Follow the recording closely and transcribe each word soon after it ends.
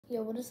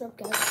Yo, what is up,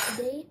 guys?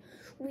 Today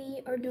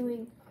we are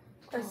doing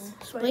A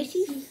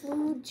spicy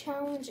food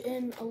challenge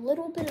and a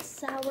little bit of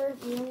sour.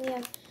 We only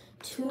have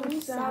two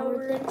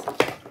sour things.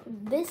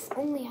 This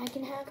only I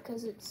can have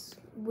because it's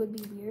would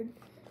be weird.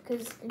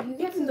 Because you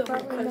guys have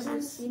probably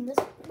never seen this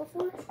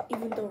before.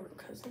 Even though we're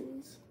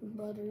cousins.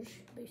 Butters,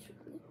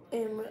 basically.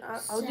 And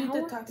I'll do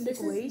the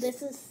toxic waste.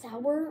 This is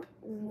sour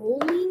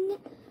rolling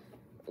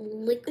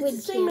liquid It's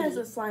the same candy. as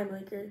a slime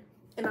liquor.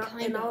 And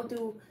I'll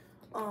do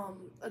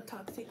a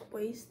toxic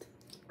waste.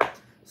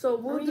 So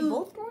we'll Are you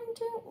both going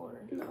to, or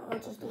no? I'll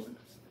just do one.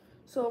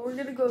 So we're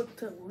gonna go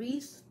to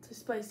least to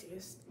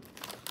spiciest.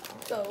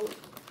 So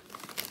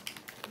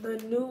the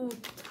new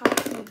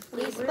toxic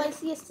flavor. least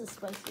spiciest to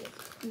spiciest.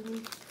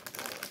 Mm-hmm.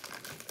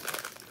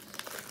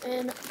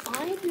 And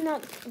I do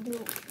not do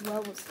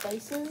well with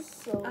spices,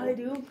 so I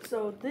do.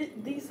 So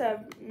these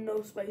have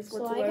no spice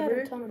so whatsoever. I got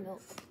a ton of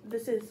milk.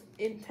 This is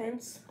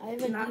intense. I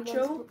have a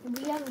nacho.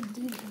 We have a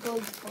deep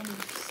Bugs Bunny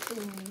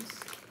spoons.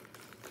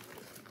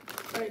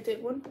 All right,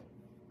 take one.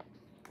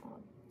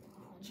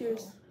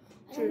 Cheers. No.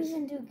 I Cheers.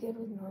 don't even do good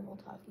with normal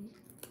Takis.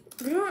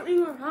 You're not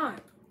even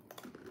hot.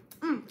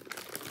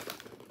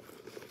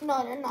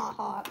 No, they're not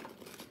hot.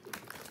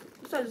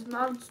 It says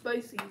not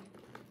spicy.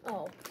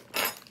 Oh.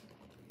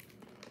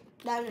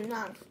 That is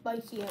not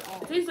spicy at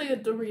all. It tastes like a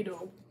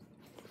Dorito.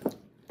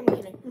 I'm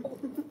kidding.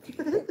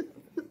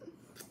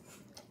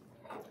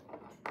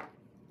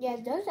 Yeah,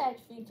 it does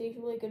actually taste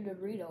like a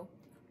Dorito.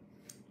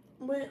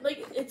 But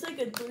like it's like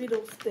a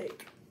Dorito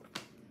stick.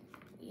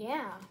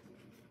 Yeah.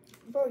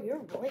 Bro, you're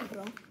right,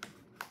 bro.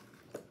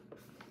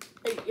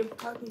 Hey, you're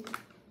talking.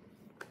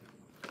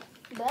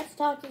 That's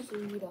Taki's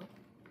Dorito.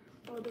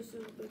 Oh, this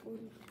is a big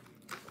one.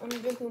 I'm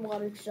drinking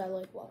water because I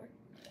like water.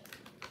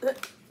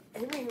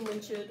 Everyone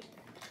should.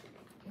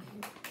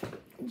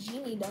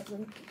 Genie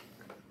doesn't.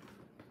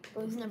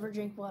 But he's never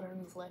drank water in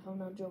his life. I'm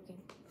not joking.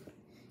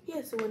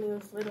 Yes, when he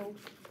was little.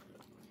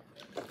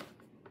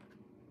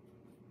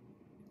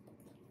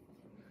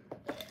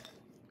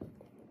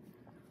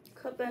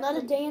 Cut back. Not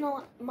a day in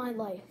my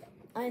life.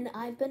 And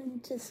I've been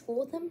to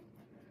school with him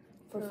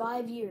for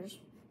 5 years.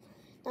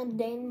 Not a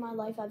day in my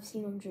life I've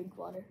seen him drink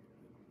water.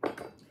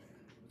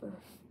 For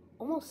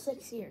almost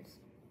 6 years.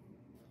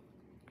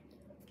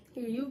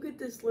 Here, you get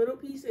this little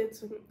piece.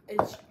 It's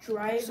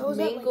dried So is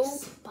mango. that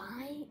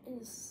like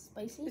is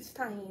spicy? It's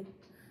tiny.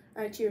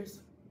 All right, cheers.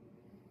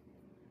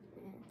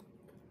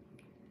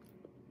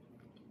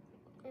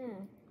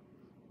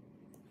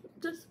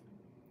 Just.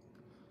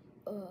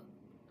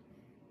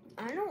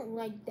 I don't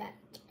like that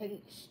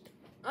taste.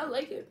 I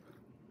like it.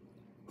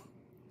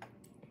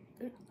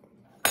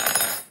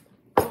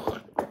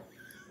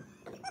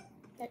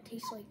 That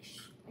tastes like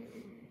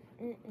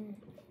I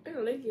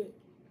don't like it.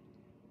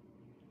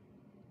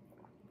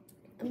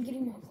 I'm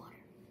getting more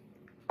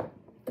water.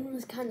 It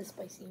was kind of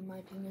spicy in my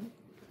opinion.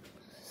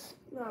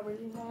 Not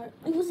really hot.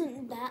 It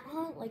wasn't that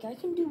hot. Like, I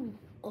can do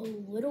a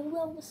little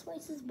well with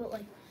spices, but,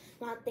 like,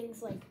 not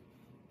things, like,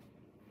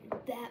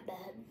 that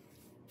bad.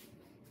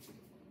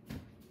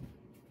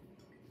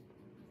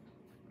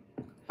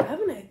 I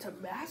haven't had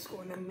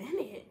Tabasco in a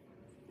minute.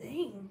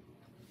 Dang.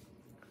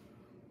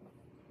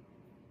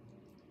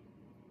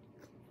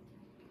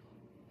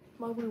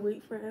 While we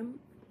wait for him,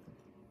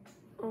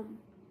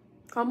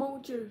 comment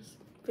what your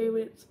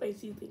favorite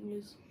spicy thing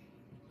is.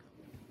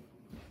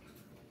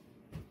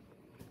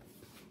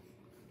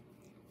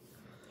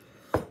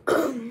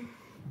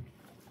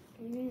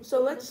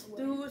 So let's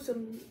do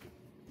some.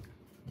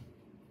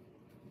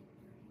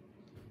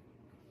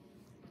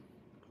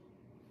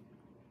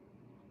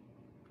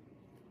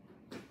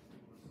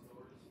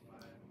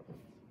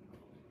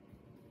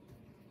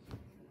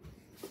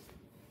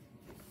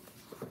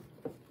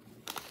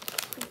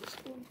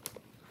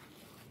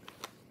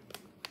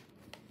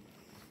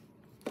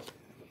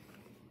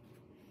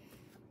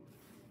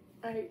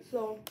 Alright,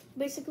 so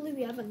basically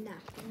we have a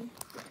napkin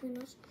between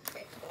us.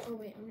 Oh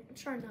wait, I'm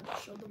trying not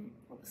to show them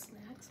all the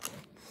snacks.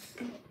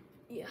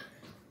 Yeah.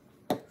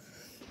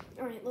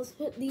 Alright, let's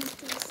put these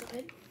to the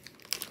side.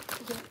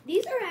 Yeah,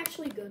 these are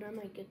actually good. I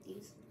might get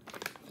these.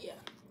 yeah.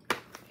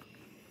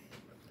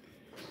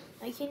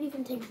 I can't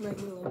even take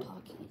regular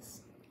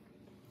Takis.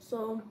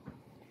 So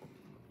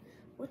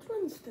which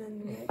one's the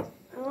next?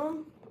 I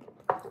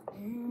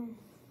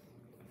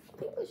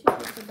think we should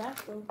get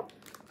Tabasco.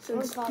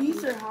 Since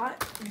these are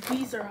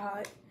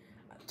hot,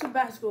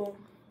 Tabasco.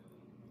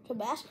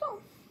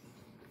 Tabasco?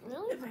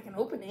 Really? If I can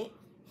open it.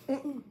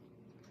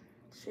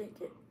 Shake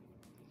it.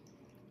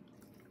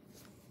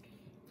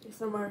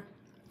 ASMR.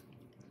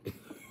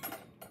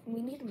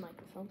 We need a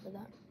microphone for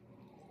that.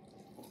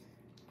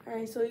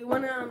 Alright, so you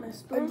want it on a Or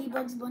spoon?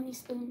 Bugs Bunny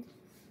spoon.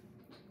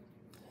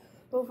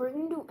 But if we're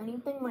gonna do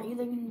anything, we're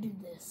either gonna do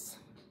this.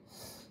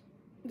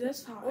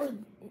 This hot. Or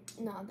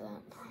not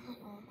that. Oh my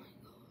god.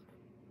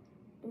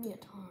 Give me a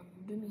ton.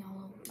 Do me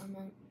all. I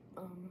meant,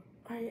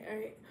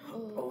 Alright.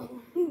 Oh.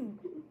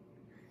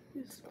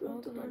 You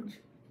spilled a bunch.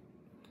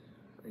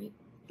 Wait.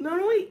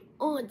 No, wait.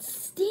 Oh, it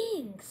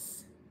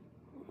stinks.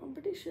 I'm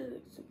pretty sure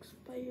it's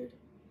expired.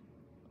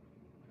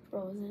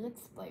 Bro, is it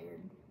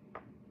expired?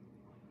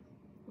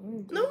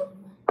 No.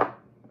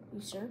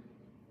 You sure?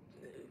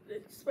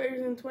 It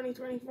expires in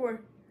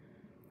 2024.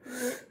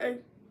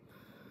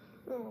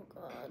 Oh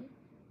God.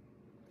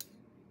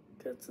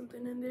 Got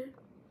something in there.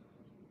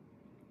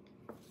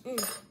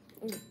 Mm.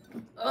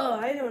 Oh,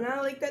 I do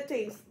not like that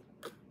taste.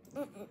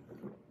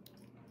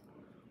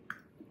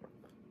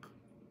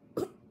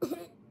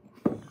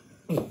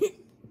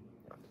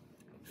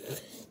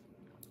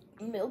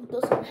 Milk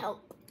doesn't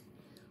help.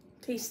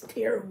 Tastes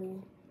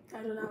terrible.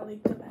 I do not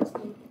like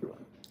Tabasco.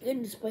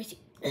 And spicy.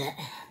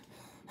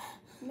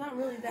 Not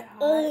really that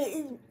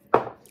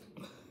hot.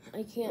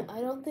 I can't. I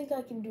don't think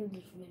I can do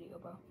this video,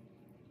 bro.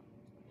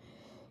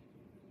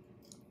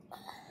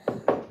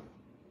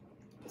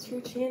 It's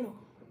your channel.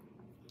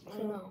 I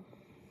know.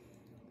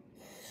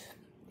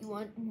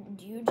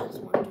 Do you just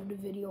want to do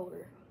the video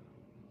or?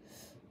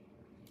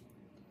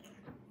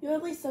 You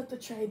at least have to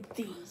try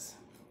these.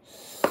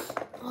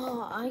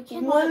 Oh, I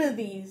can't. One of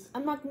these.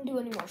 I'm not gonna do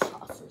any more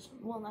sauces.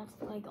 Well, that's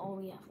like all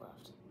we have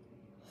left.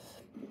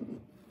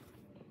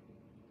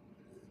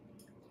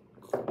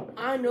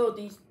 I know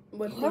these.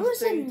 What Whoever these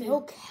said three do.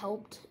 milk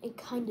helped, it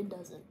kind of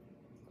doesn't.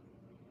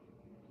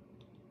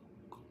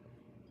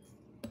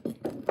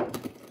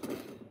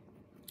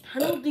 I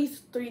know these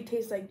three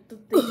taste like they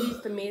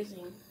taste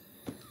amazing.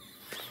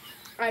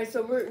 Alright,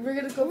 so we're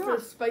gonna go for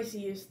the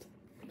spiciest.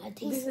 That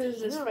tastes This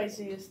is the terrible.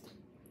 spiciest.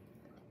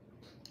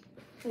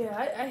 Yeah,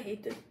 I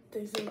hate the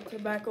taste of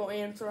tobacco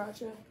and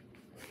sriracha.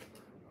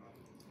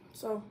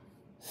 So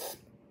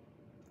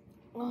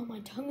Oh, my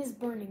tongue is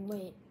burning.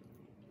 Wait.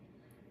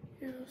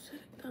 here, I'll set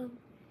it down.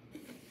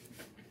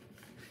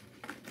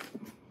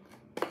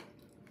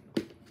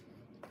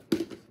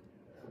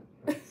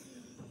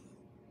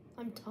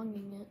 I'm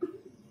tonguing it.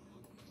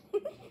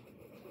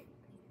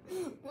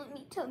 Let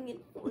me tongue it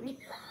for you.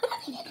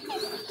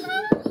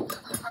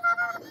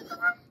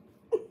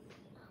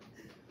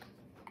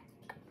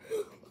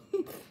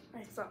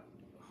 Alright, stop.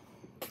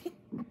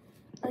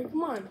 Alright,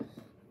 come on.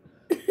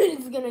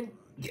 It's gonna.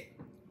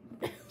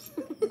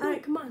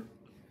 Alright, come on.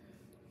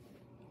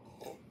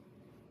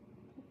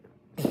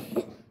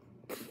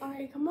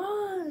 Alright, come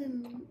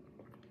on.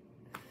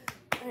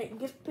 Alright,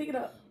 pick it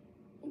up.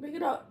 Pick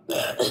it up.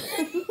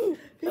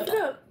 Pick it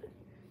up.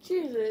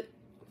 Cheers it.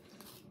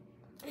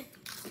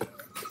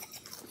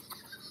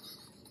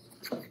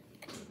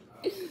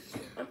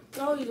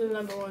 I'll eat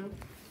another one.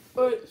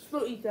 Or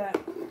still eat that.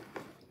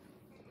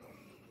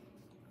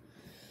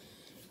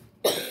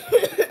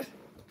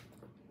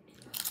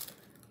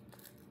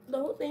 The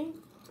whole thing.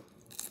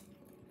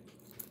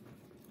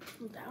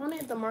 Down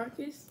at the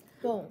Marcus.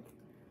 No,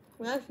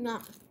 that's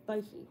not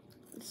spicy.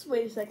 Just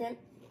wait a second.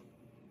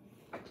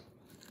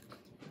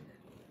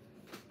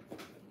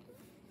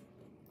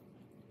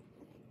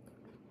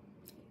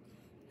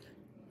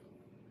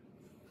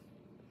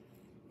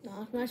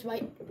 No, it's not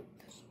spicy.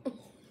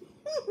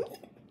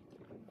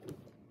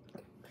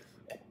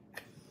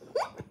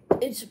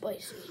 It's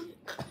spicy.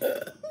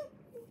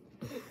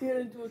 You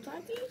gonna do a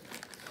taki?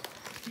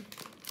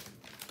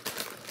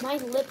 My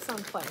lip's on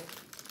fire.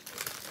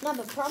 No,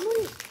 but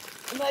probably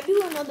if I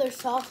do another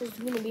sauce, it's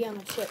gonna be on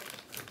a chip.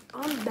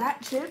 On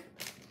that chip?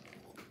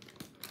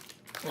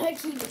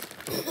 Actually,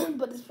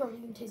 but it's probably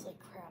gonna taste like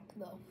crap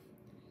though.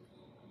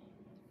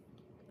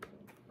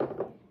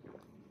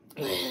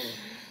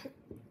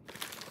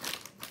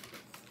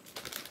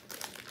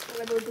 I'm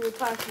gonna go do a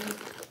taki.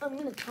 I'm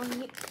gonna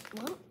tongue it.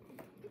 What?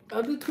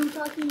 I'll do 2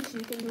 takis,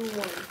 you can do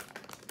 1.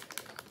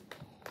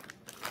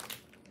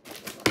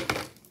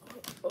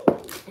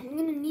 I'm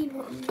gonna need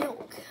more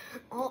milk.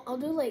 I'll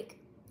do like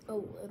a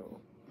little.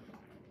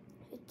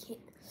 I can't,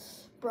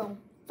 bro.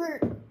 For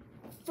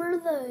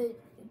the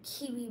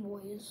Kiwi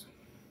boys,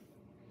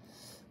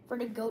 for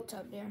the goats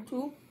out there.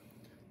 2.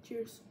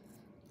 Cheers.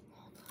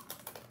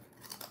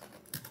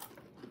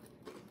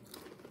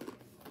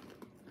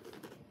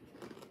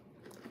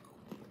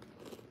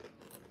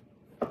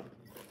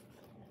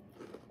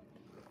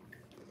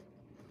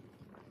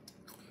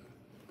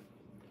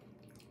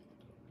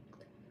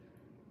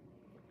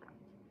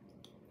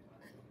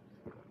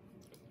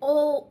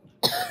 Oh,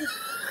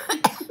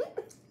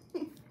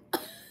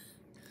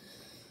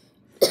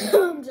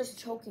 I'm just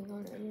choking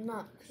on it,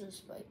 not because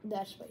it's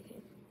that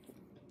spicy.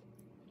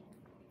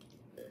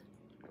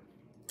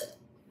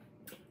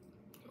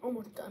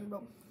 Almost done,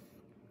 bro.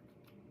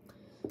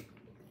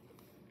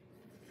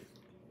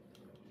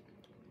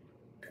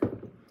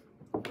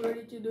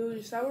 Ready to do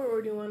the sour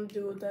or do you want to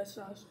do that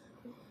sauce?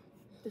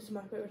 This is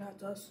my favorite hot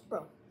sauce.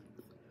 Bro,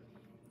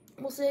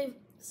 we'll save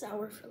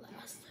sour for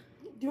last.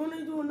 Do you want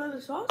to do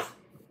another sauce?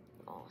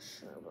 Oh,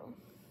 sure, bro.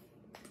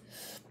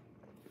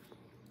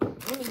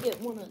 Let me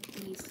get one of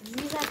these.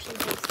 These actually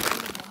taste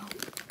good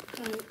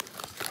now. Alright.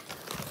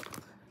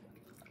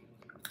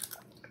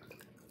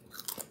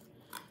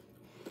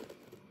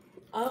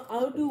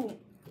 I'll do.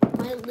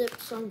 My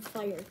lips on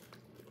fire.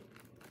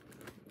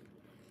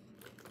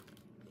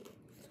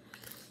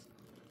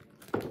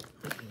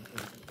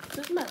 This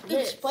is my It's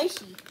lips.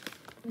 spicy.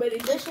 But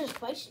This is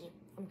spicy.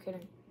 I'm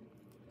kidding.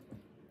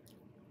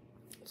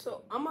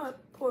 So I'm gonna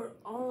pour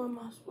all on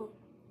my spoon.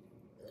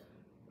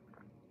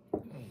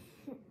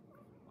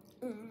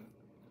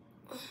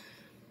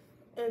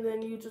 And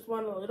then you just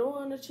want a little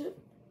on the chip?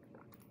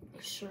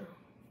 Sure.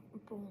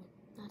 Bro,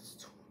 that's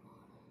too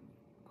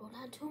much. Bro,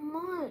 that's too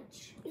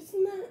much.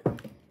 Isn't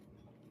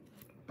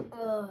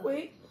that?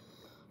 Wait.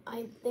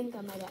 I think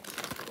I might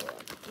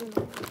actually.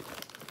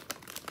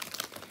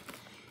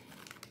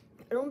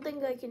 I don't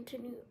think I can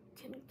continue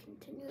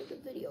the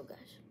video,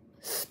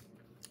 guys.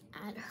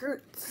 It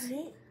hurts.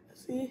 Right?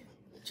 See?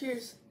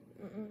 Cheers.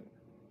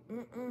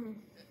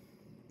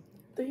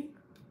 3.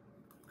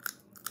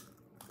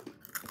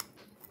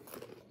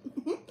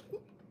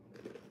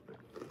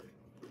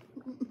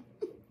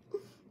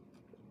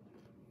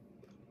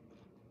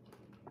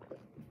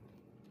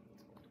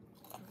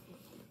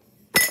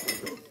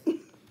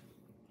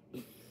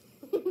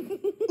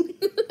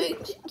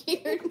 It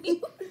scared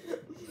me.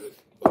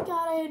 Thank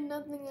God I had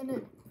nothing in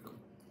it.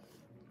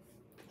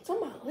 It's on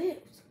my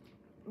lips.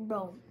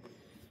 Bro.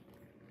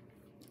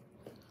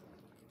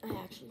 I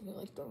actually feel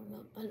like throwing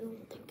up. I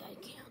don't think I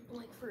can.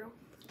 Like, for real.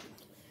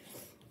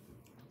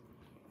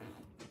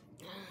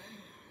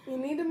 You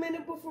need a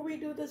minute before we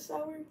do the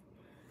sour?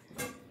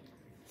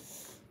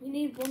 We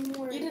need one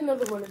more. Eat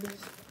another one of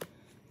these.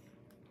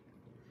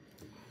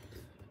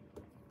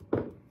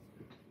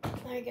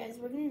 Alright guys,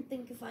 we're gonna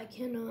think if I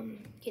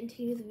can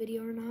continue the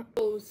video or not.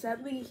 So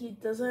sadly he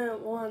doesn't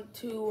want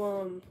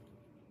to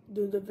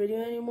do the video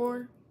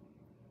anymore.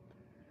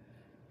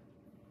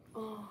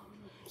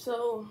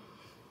 So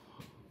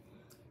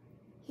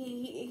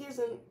he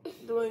isn't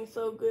doing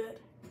so good.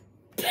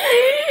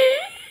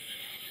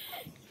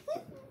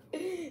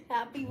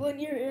 Happy 1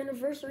 year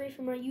anniversary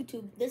for my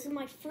YouTube. This is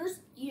my first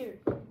year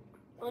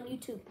on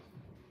YouTube.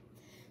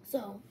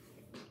 So,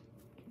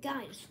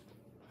 guys,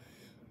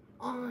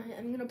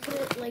 I'm gonna put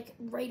it like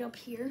right up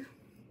here.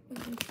 You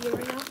can see it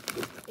right now.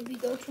 If you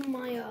go to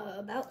my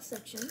about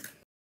section,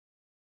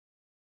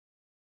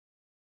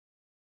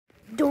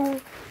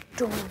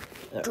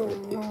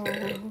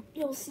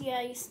 you'll see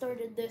I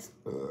started this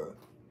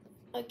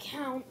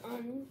account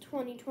on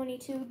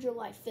 2022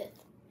 July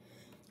 5th.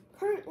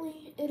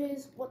 Currently, it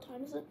is, what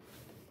time is it?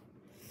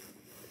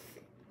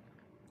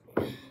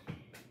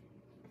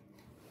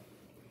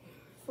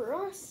 For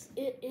us,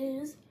 it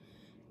is,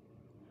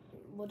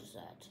 what is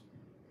that?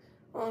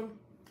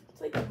 It's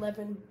like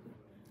 11.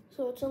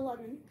 So it's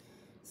 11.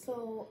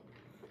 So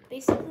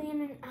basically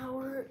in an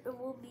hour, it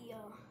will be,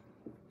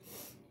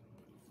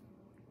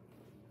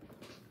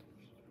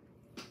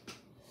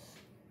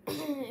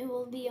 it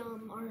will be,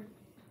 our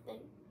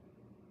thing.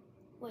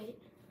 Wait.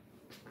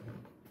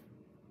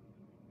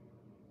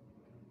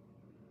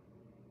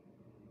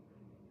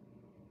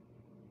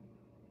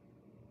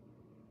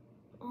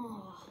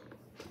 Oh.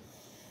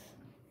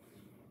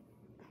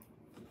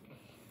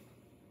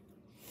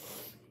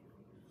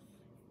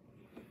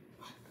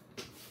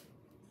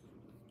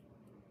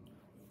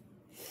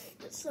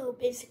 So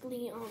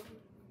basically,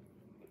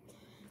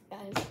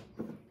 guys,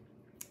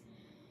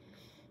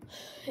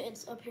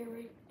 it's up here,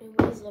 right?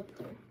 It was up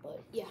there,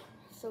 but yeah.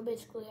 So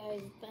basically,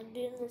 I've been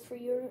doing this for a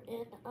year,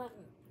 and I'm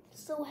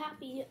so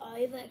happy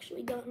I've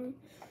actually gotten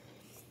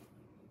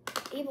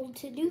able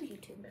to do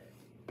YouTube.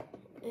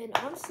 And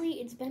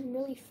honestly, it's been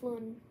really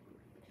fun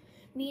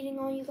meeting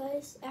all you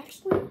guys.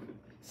 Actually,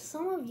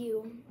 some of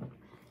you,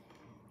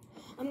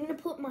 I'm gonna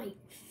put my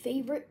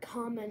favorite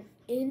comment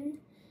in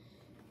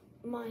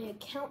my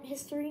account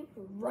history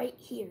right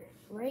here,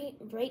 right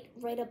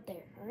up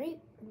there, all right,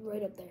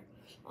 right up there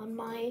on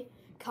my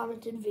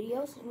commented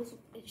videos.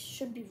 It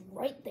should be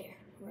right there,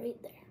 right.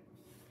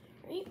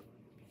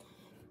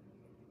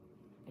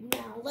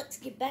 Now let's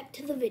get back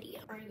to the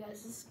video. All right,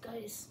 guys, this guy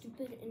is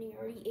stupid and he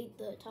already ate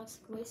the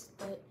toxic waste.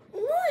 But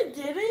no, I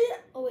didn't.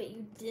 Oh wait,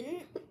 you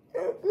didn't?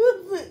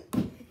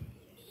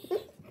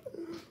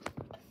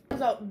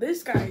 Turns out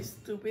this guy is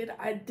stupid.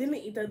 I didn't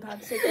eat the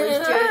toxic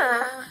waste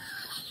yet.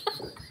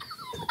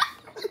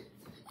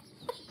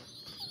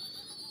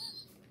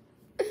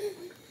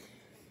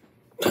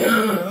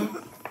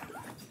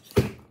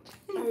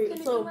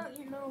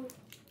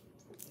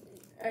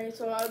 Alright,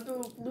 so I'll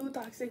do blue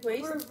toxic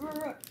waste.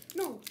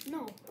 No,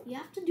 you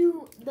have to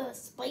do the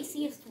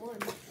spiciest one.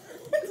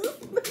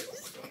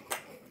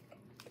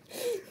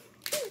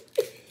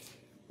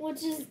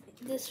 Which is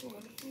this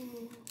one.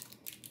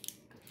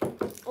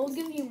 I'll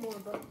give you more,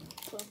 but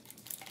so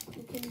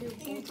you can do.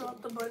 You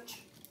dropped a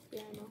bunch.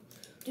 Yeah, I know.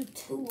 Do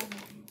 2 of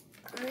them.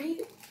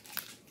 Alright.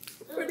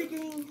 For the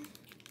game.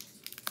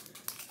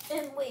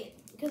 And wait,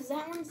 because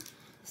that one's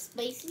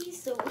spicy,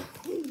 so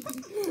I'm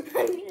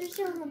gonna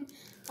show them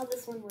how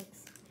this one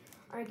works.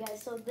 Alright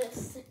guys, so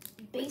this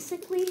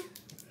basically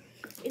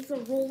it's a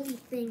rolly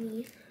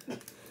thingy.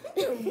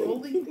 A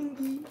rolly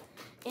thingy.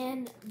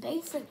 And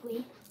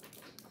basically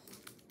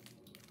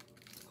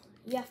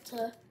you have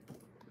to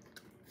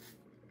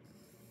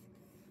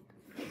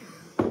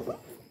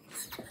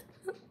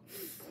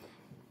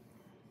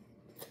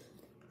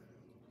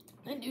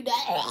and do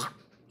that.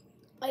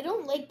 I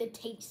don't like the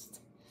taste.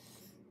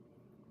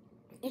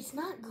 It's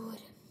not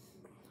good,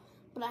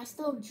 but I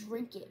still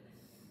drink it.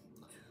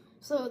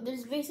 So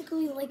there's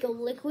basically like a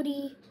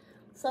liquidy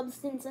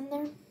substance in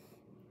there.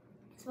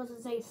 It's supposed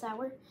to say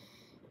sour.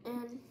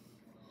 And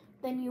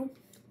then you.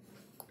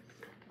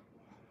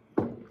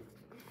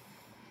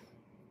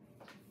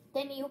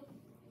 Then you.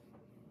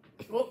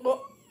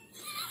 Oh.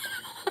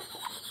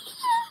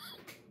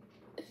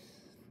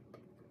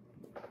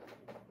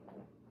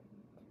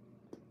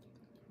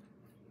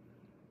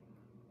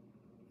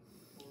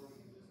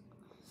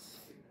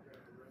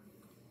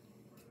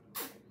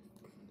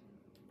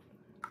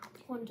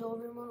 Want to tell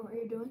everyone what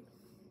you're doing?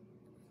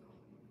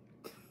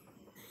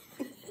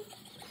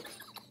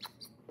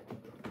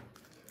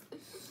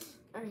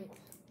 Alright.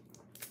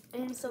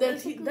 And so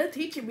That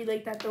teacher be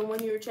like that though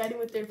when you were chatting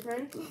with their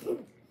friend.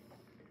 you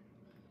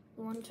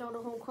want to tell the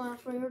whole class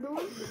what you're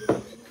doing?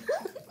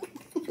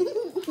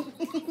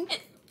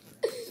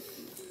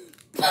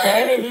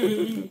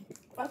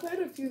 I've had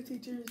a few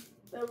teachers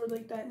that were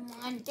like that.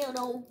 Want to tell the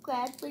whole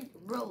class, please?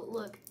 Bro,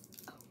 look.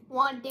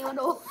 Want to tell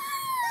the whole...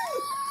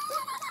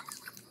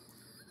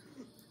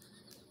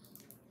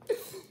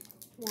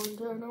 Want to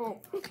tell the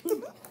whole...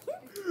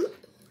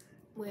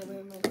 Wait.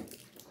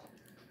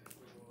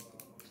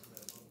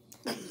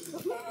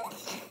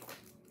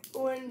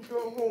 When the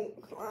whole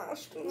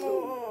class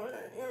know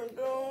what you're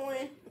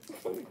doing.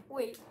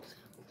 Wait.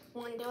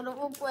 Want to tell the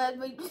whole class,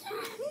 please?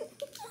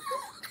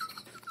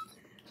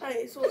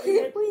 Alright, so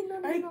Wait, no.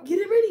 alright, get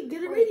it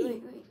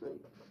ready.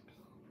 Wait.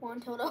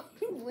 Want to tell the...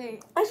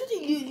 Wait. I should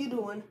think you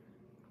do one.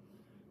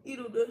 You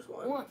do this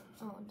one. What?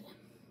 Oh,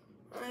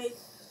 damn. Alright,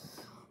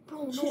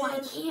 Bro, no, I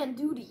can't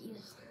do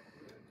these.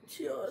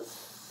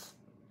 cheers.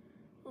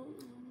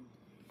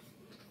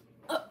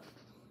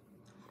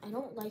 I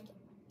don't like it.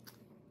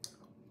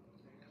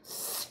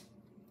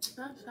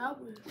 That's sour.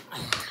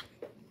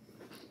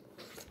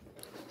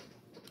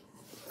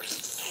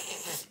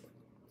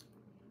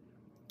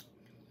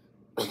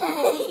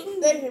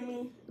 They hit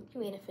me. You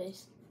made a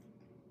face.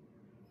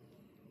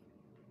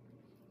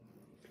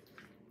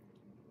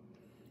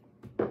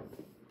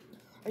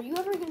 Are you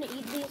ever gonna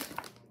eat these?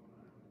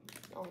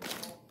 Oh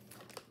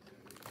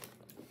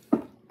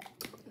no.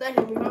 That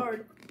hit me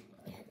hard.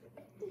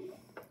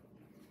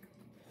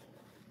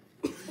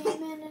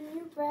 Came in and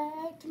you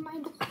back to my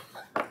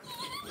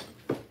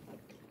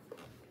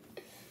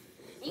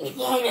You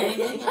came in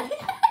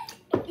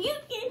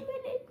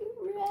and you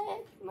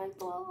wrecked my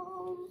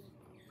balls.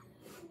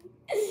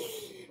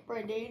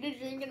 Right, dare you to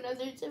drink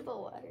another sip of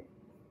water.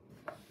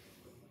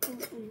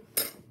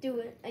 Do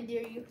it. I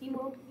dare you. You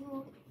won't.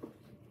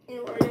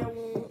 You already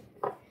won't.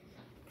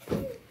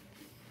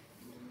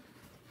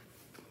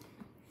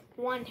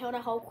 Want to tell the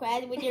whole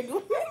class what you're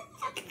doing?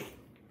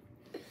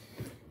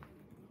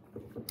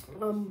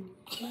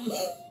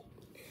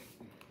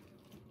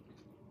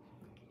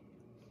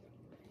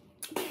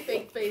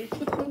 Fake face.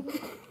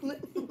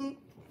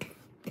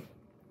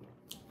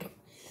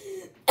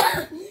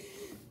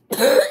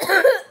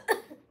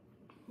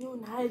 You're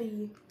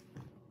naughty.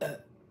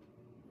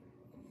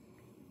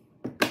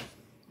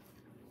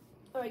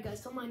 Alright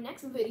guys, so my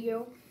next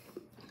video,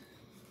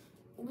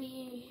 I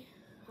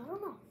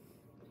don't know.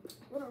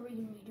 What are we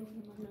going to be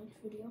doing in my next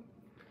video?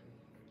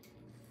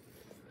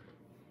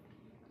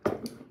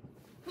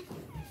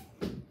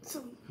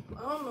 So, I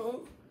don't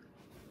know.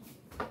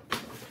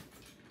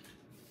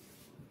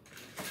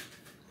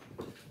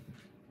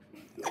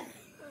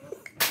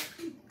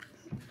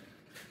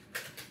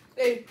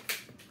 Hey,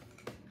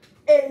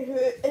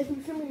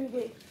 show me your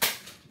day.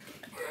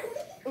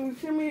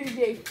 Show me your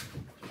day.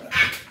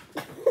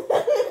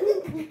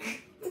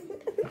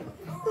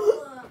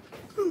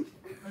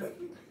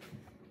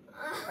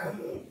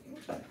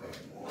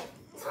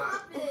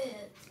 Stop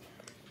it!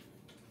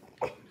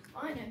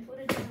 Fine, I put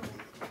it down.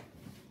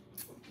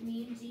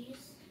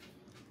 Meansies.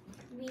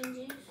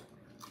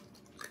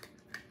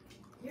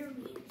 You're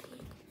meansy.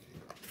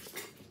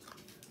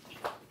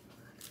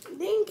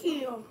 Thank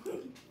you.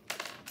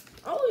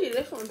 Oh yeah,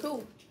 this one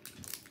too.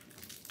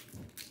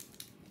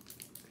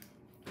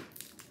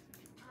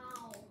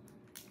 Ow.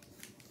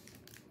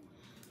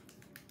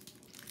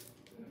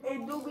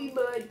 It do be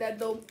like that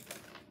though.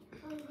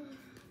 You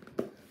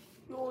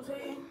know what I'm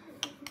saying?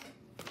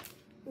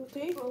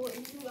 Okay. Bro,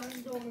 if you guys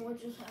don't know what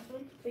just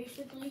happened,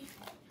 basically,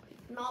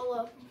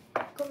 Nala,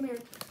 come here.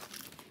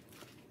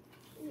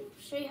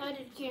 Say hi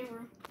to the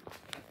camera.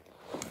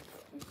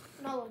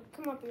 Nala,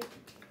 come up here.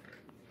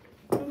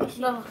 Let me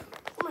see. No.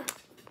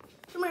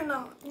 Come here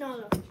now.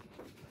 Nala.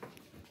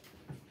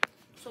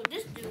 So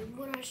this dude,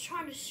 when I was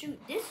trying to shoot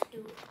this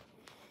dude,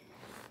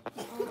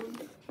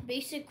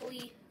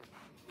 basically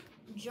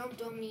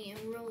jumped on me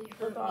and really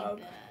hurt me dog.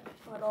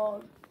 bad. At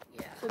all.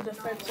 Yeah. It's a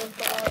defensive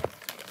dog.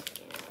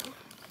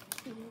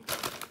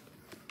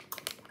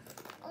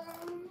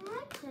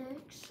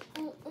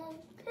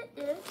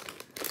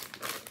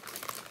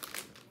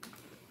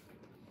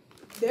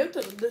 They have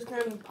to this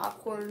kind of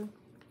popcorn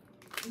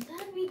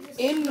That'd be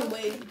in the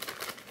way.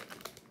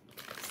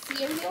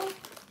 Cereal?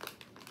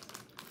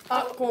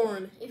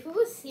 Popcorn. If it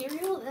was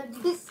cereal, that'd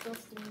be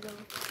disgusting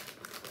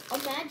though.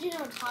 Imagine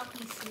a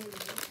Takis cereal.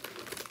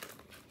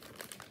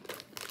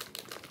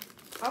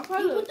 I'll You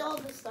probably put all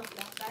this stuff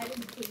back. I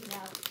didn't take it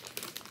out.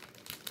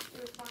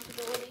 Your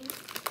responsibility.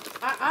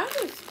 I have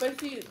the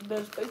spicy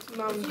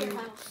Mountain It's your Dew.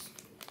 house.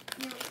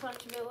 Your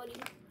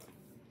responsibility.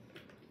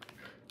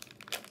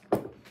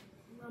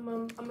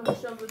 I'm gonna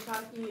shove the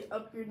Taki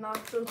up your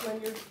nostrils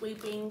when you're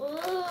sleeping.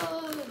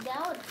 Oh,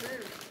 that would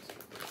hurt.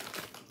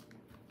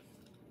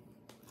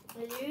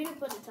 But you're gonna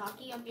put a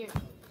Taki up your,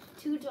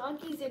 2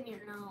 Takis in your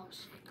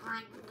nose.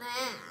 Like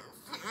this.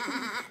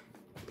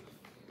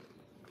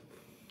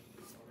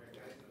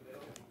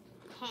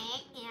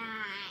 Hey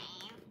guys.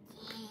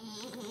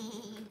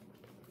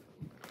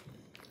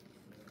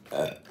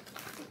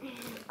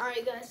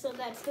 Alright guys, so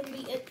that's gonna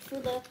be it for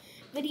the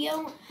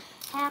video.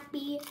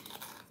 Happy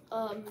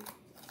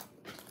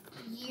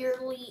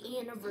yearly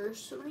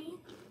anniversary.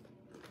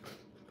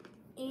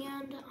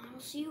 And I'll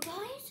see you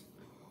guys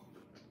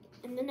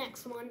in the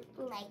next one.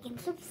 Like and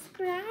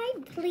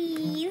subscribe,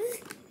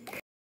 please.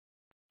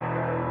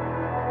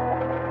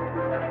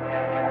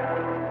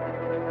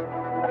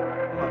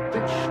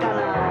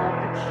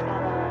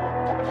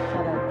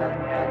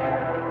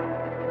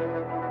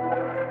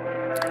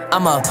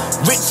 I'm a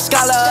rich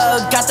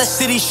scholar, got the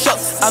city shook.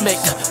 I make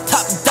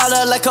top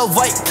dollar like a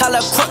white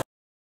collar crook.